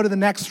something. I go to the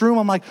next room.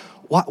 I'm like,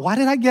 why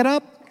did I get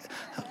up?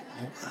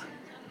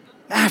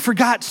 I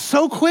forgot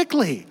so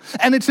quickly.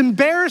 And it's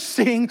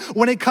embarrassing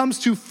when it comes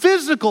to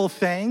physical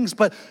things.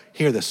 But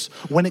hear this.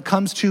 When it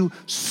comes to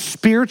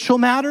spiritual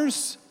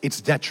matters, it's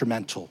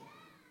detrimental.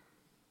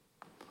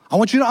 I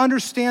want you to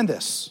understand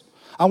this.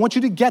 I want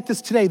you to get this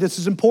today. This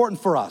is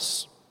important for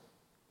us.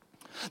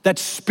 That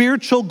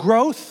spiritual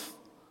growth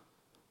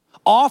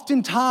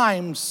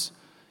Oftentimes,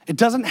 it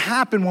doesn't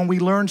happen when we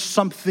learn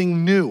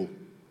something new.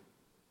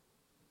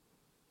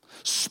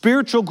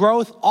 Spiritual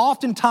growth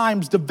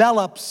oftentimes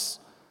develops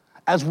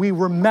as we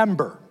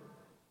remember.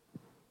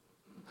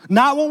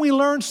 Not when we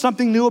learn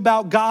something new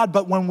about God,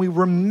 but when we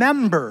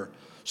remember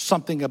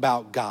something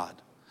about God.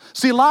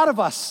 See, a lot of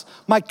us,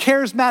 my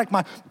charismatic,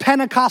 my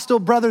Pentecostal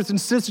brothers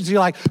and sisters, you're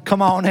like,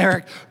 come on,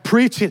 Eric,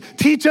 preach it.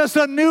 Teach us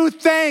a new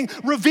thing.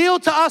 Reveal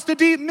to us the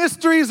deep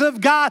mysteries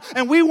of God.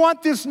 And we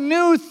want this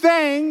new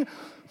thing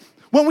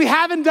when we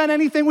haven't done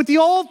anything with the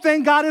old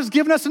thing God has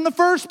given us in the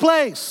first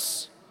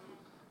place.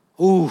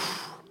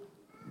 Oof.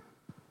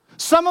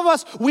 Some of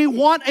us, we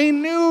want a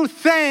new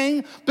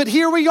thing, but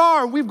here we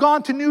are. We've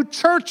gone to new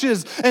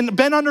churches and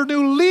been under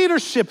new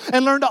leadership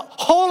and learned a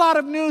whole lot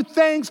of new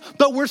things,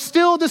 but we're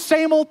still the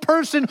same old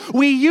person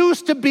we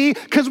used to be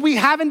because we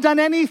haven't done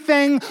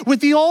anything with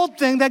the old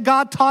thing that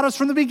God taught us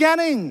from the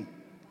beginning.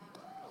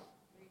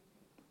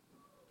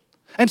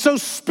 And so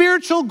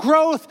spiritual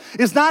growth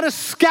is not a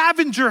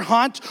scavenger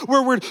hunt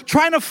where we're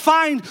trying to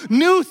find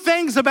new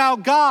things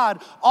about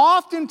God.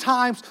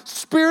 Oftentimes,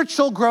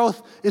 spiritual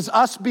growth is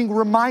us being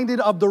reminded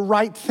of the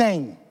right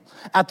thing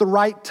at the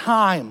right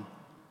time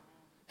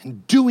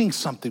and doing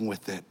something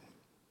with it.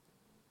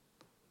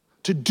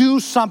 To do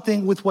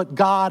something with what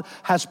God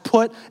has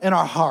put in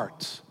our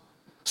hearts.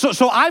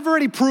 So I've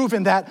already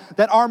proven that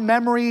our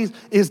memory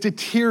is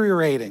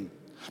deteriorating.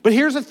 But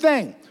here's the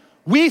thing.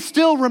 We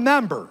still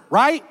remember,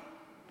 right?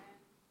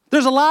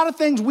 There's a lot of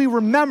things we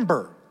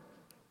remember,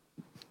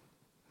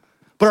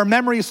 but our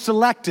memory is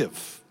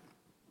selective.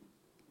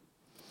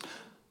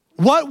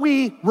 What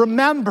we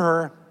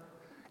remember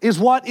is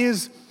what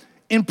is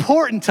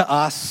important to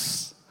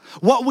us.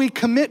 What we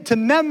commit to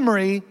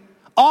memory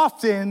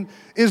often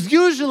is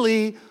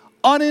usually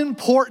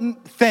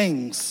unimportant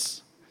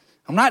things.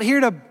 I'm not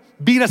here to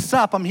beat us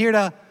up. I'm here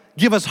to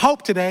give us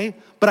hope today,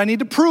 but I need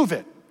to prove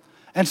it.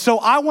 And so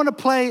I want to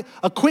play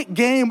a quick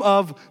game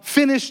of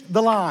finish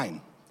the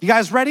line. You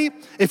guys ready?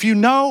 If you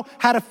know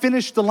how to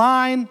finish the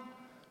line,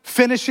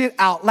 finish it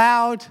out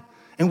loud,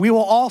 and we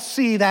will all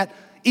see that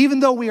even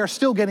though we are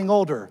still getting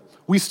older,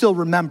 we still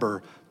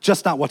remember,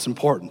 just not what's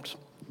important.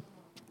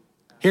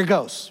 Here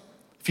goes.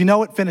 If you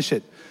know it, finish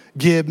it.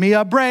 Give me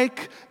a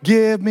break,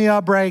 give me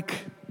a break.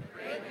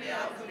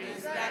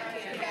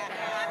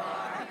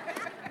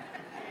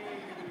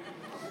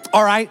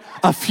 All right,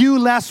 a few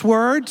less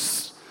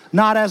words,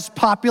 not as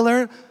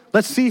popular.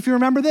 Let's see if you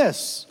remember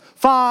this.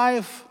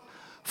 $5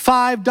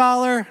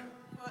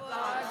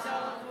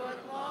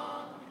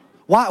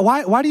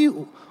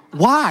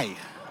 Why?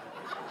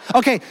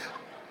 Okay,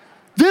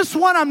 this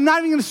one I'm not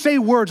even gonna say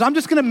words. I'm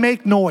just gonna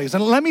make noise.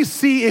 And let me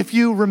see if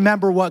you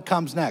remember what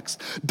comes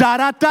next. Da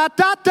da da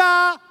da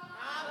da.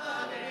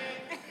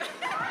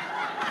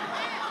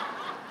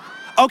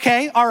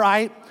 Okay, all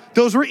right.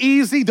 Those were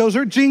easy. Those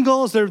are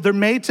jingles. They're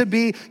made to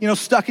be,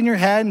 stuck in your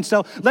head. And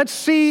so let's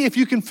see if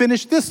you can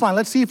finish this line.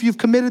 Let's see if you've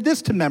committed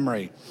this to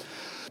memory.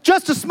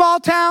 Just a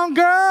small town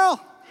girl.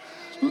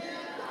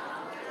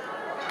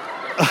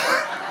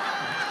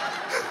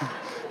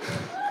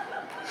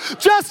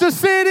 Just a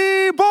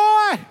city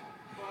boy.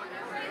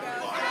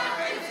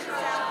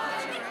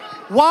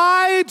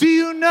 Why do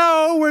you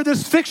know where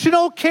this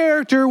fictional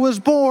character was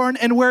born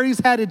and where he's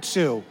headed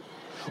to?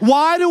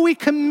 Why do we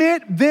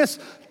commit this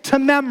to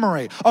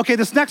memory? Okay,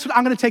 this next one,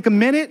 I'm gonna take a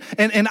minute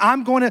and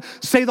I'm going to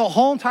say the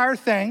whole entire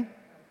thing.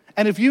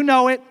 And if you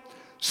know it,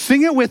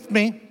 sing it with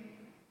me,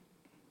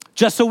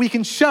 just so we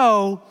can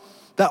show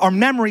that our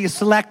memory is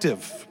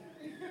selective.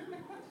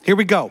 Here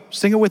we go.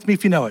 Sing it with me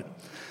if you know it.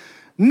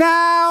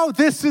 Now,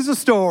 this is a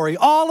story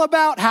all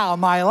about how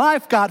my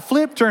life got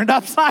flipped, turned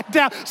upside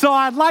down. So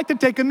I'd like to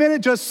take a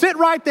minute, just sit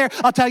right there.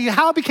 I'll tell you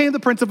how I became the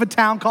prince of a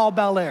town called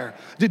Bel Air.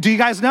 Do you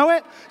guys know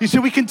it?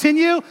 Should we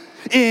continue?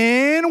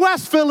 In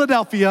West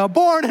Philadelphia,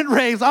 born and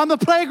raised on the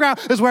playground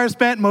is where I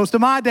spent most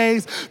of my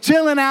days,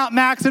 chilling out,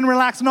 maxing,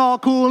 relaxing, all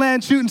cool,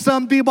 and shooting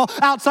some people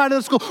outside of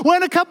the school.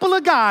 When a couple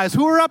of guys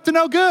who were up to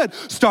no good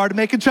started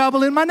making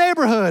trouble in my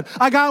neighborhood.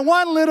 I got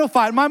one little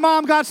fight. My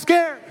mom got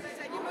scared.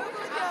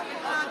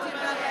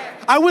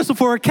 I whistled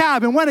for a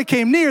cab, and when it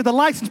came near, the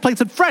license plate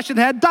said fresh and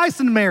had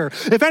Dyson mirror.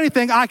 If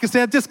anything, I could say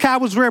that this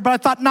cab was rare, but I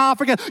thought, nah,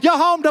 forget it. You're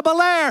home to Bel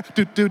Air.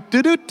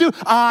 Do.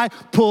 I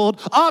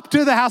pulled up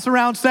to the house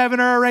around 7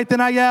 or 8,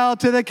 then I yelled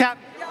to the cab.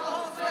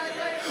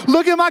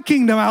 Look at my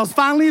kingdom. I was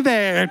finally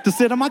there to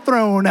sit on my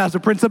throne as the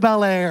Prince of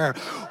Bel Air.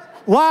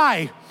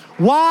 Why?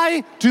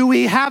 Why do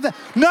we have that?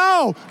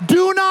 No,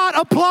 do not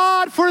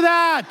applaud for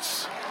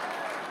that.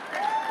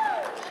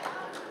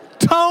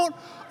 Don't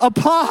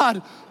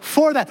applaud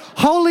for that.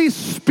 Holy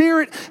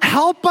Spirit,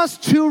 help us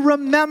to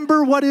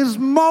remember what is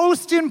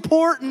most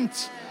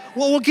important.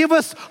 What will give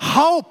us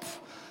hope.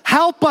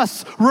 Help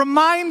us,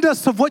 remind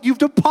us of what you've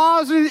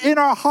deposited in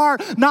our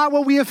heart, not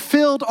what we have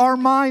filled our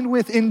mind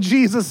with, in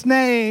Jesus'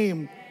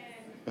 name.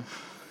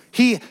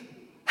 He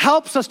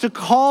helps us to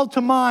call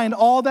to mind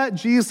all that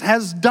Jesus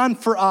has done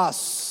for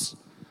us.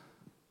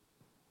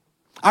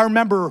 I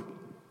remember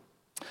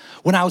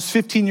when I was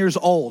 15 years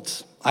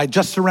old, I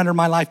just surrendered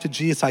my life to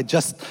Jesus. I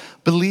just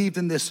believed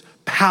in this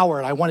power,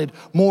 and I wanted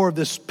more of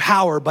this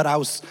power, but I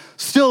was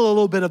still a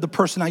little bit of the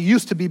person I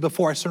used to be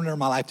before I surrendered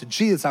my life to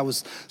Jesus. I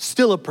was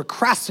still a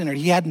procrastinator.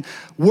 He hadn't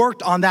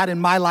worked on that in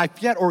my life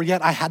yet, or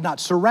yet I had not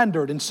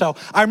surrendered. And so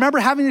I remember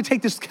having to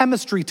take this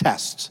chemistry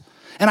test.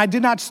 And I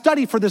did not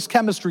study for this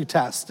chemistry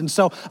test. And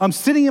so I'm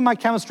sitting in my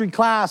chemistry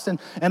class and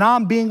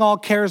I'm being all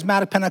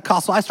charismatic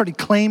Pentecostal. I started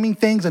claiming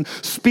things and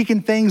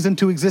speaking things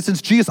into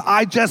existence. Jesus,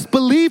 I just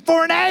believe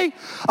for an A.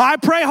 I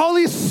pray,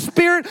 Holy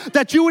Spirit,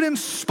 that you would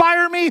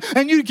inspire me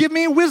and you'd give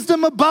me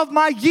wisdom above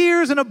my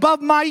years and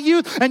above my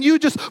youth. And you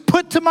just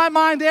put to my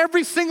mind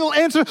every single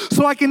answer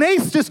so I can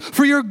ace this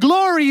for your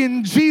glory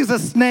in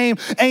Jesus' name.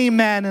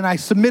 Amen. And I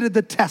submitted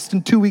the test,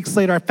 and 2 weeks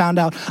later I found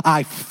out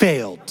I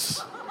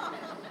failed.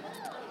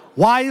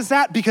 Why is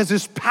that? Because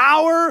his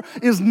power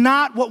is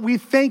not what we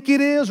think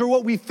it is or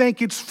what we think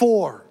it's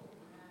for.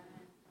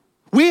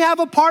 We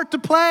have a part to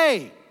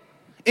play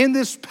in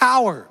this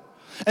power.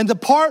 And the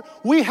part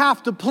we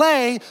have to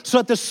play so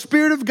that the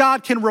Spirit of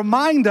God can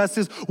remind us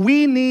is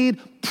we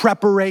need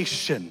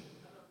preparation.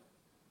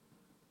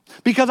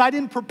 Because I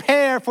didn't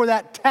prepare for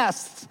that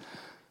test,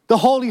 the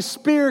Holy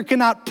Spirit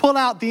cannot pull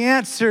out the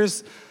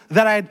answers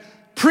that I had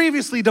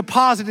previously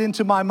deposited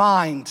into my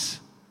mind.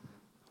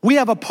 We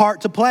have a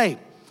part to play.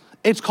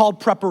 It's called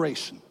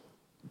preparation.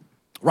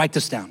 Write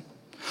this down.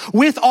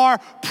 With our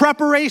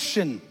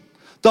preparation,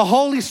 the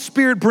Holy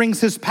Spirit brings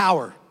his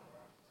power.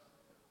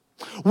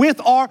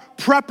 With our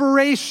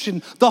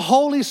preparation, the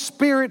Holy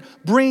Spirit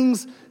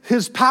brings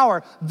his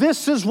power.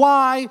 This is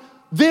why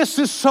this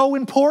is so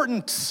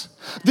important.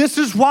 This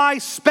is why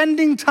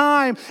spending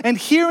time and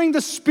hearing the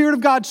Spirit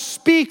of God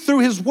speak through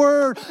his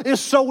word is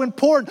so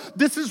important.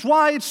 This is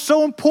why it's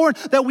so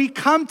important that we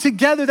come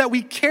together, that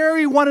we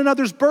carry one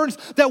another's burdens,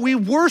 that we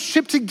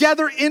worship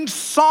together in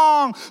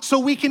song so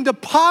we can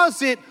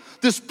deposit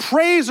this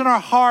praise in our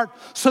heart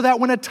so that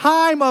when a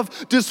time of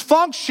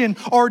dysfunction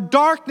or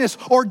darkness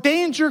or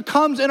danger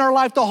comes in our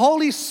life, the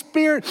Holy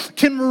Spirit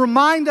can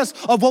remind us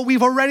of what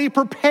we've already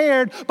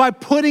prepared by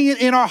putting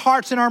it in our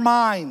hearts and our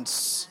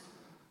minds.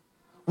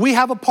 We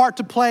have a part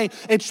to play.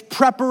 It's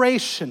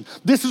preparation.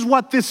 This is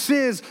what this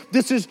is.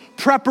 This is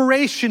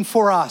preparation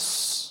for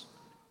us.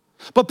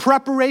 But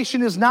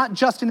preparation is not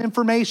just an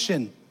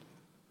information.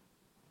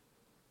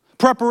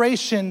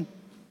 Preparation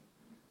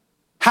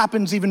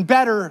happens even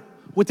better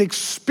with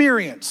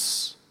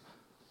experience.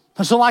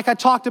 And so like I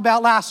talked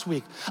about last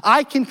week,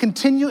 I can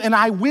continue and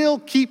I will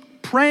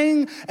keep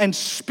praying and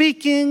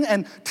speaking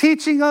and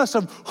teaching us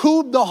of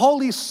who the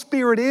Holy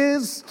Spirit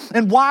is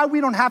and why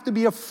we don't have to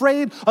be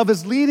afraid of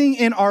his leading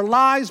in our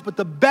lives. But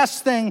the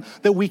best thing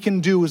that we can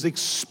do is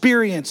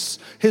experience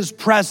his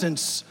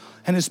presence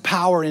and his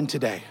power in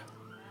today.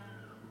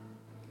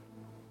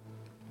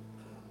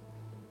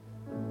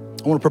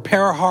 I want to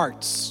prepare our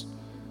hearts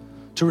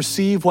to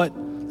receive what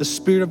the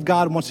Spirit of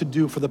God wants to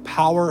do for the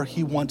power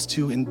he wants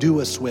to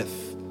endue us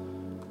with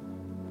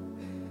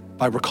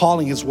by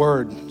recalling his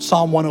word.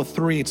 Psalm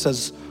 103, it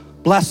says,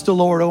 "Bless the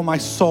Lord, O my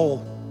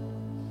soul,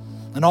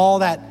 and all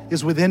that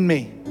is within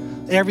me.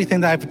 Everything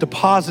that I've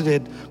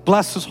deposited,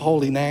 bless his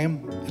holy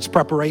name." It's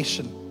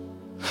preparation.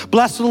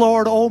 "Bless the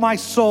Lord, O my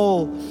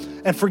soul,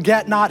 and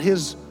forget not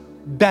his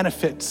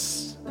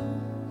benefits."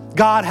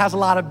 God has a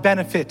lot of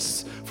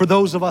benefits for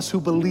those of us who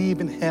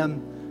believe in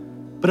him,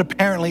 but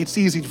apparently it's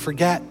easy to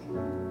forget.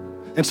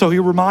 And so he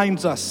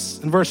reminds us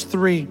in verse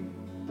 3,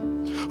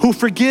 "Who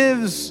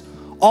forgives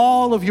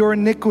all of your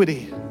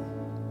iniquity."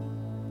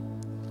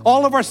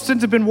 All of our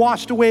sins have been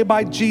washed away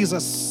by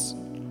Jesus.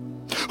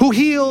 "Who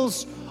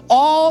heals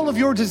all of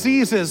your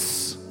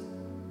diseases.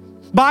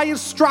 By his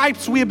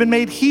stripes we have been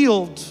made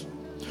healed."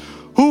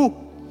 "Who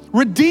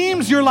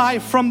redeems your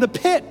life from the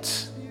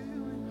pit.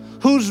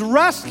 Who's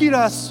rescued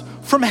us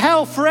from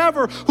hell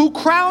forever. Who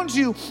crowns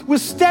you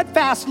with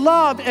steadfast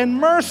love and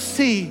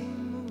mercy.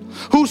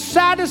 Who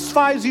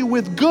satisfies you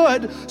with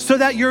good so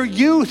that your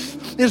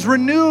youth is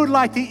renewed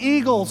like the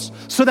eagles,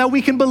 so that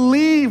we can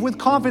believe with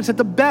confidence that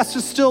the best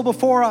is still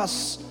before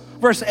us."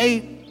 Verse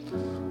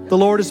 8, "The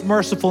Lord is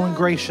merciful and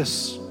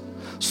gracious,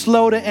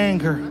 slow to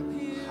anger,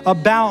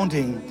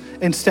 abounding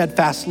in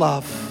steadfast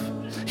love.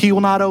 He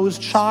will not always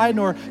chide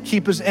nor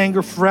keep his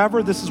anger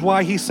forever." This is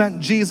why he sent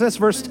Jesus.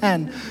 Verse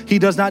 10, "He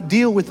does not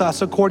deal with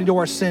us according to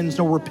our sins,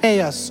 nor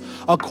repay us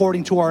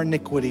according to our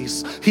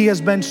iniquities." He has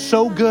been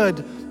so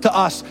good to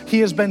us.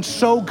 He has been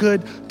so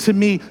good to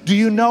me. Do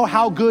you know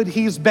how good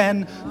he's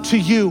been to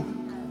you?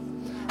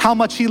 How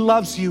much he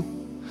loves you?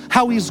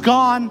 How he's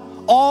gone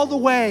all the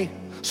way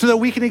so that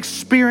we can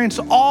experience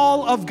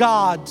all of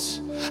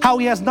God's. How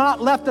he has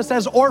not left us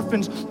as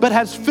orphans, but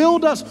has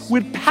filled us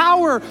with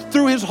power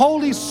through his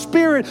Holy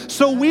Spirit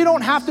so we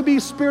don't have to be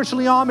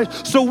spiritually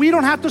Amish, so we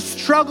don't have to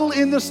struggle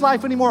in this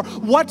life anymore.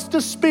 What's the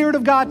Spirit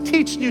of God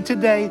teaching you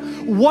today?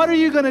 What are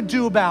you going to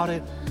do about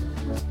it?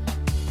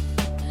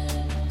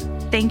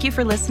 Thank you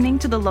for listening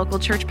to the Local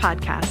Church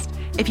Podcast.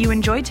 If you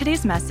enjoyed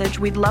today's message,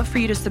 we'd love for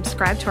you to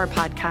subscribe to our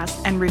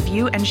podcast and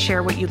review and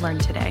share what you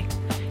learned today.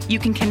 You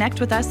can connect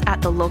with us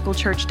at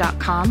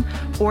thelocalchurch.com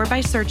or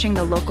by searching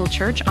The Local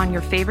Church on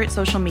your favorite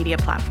social media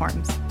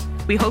platforms.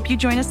 We hope you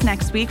join us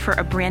next week for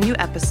a brand new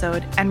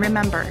episode. And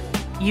remember,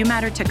 you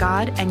matter to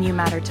God and you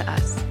matter to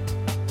us.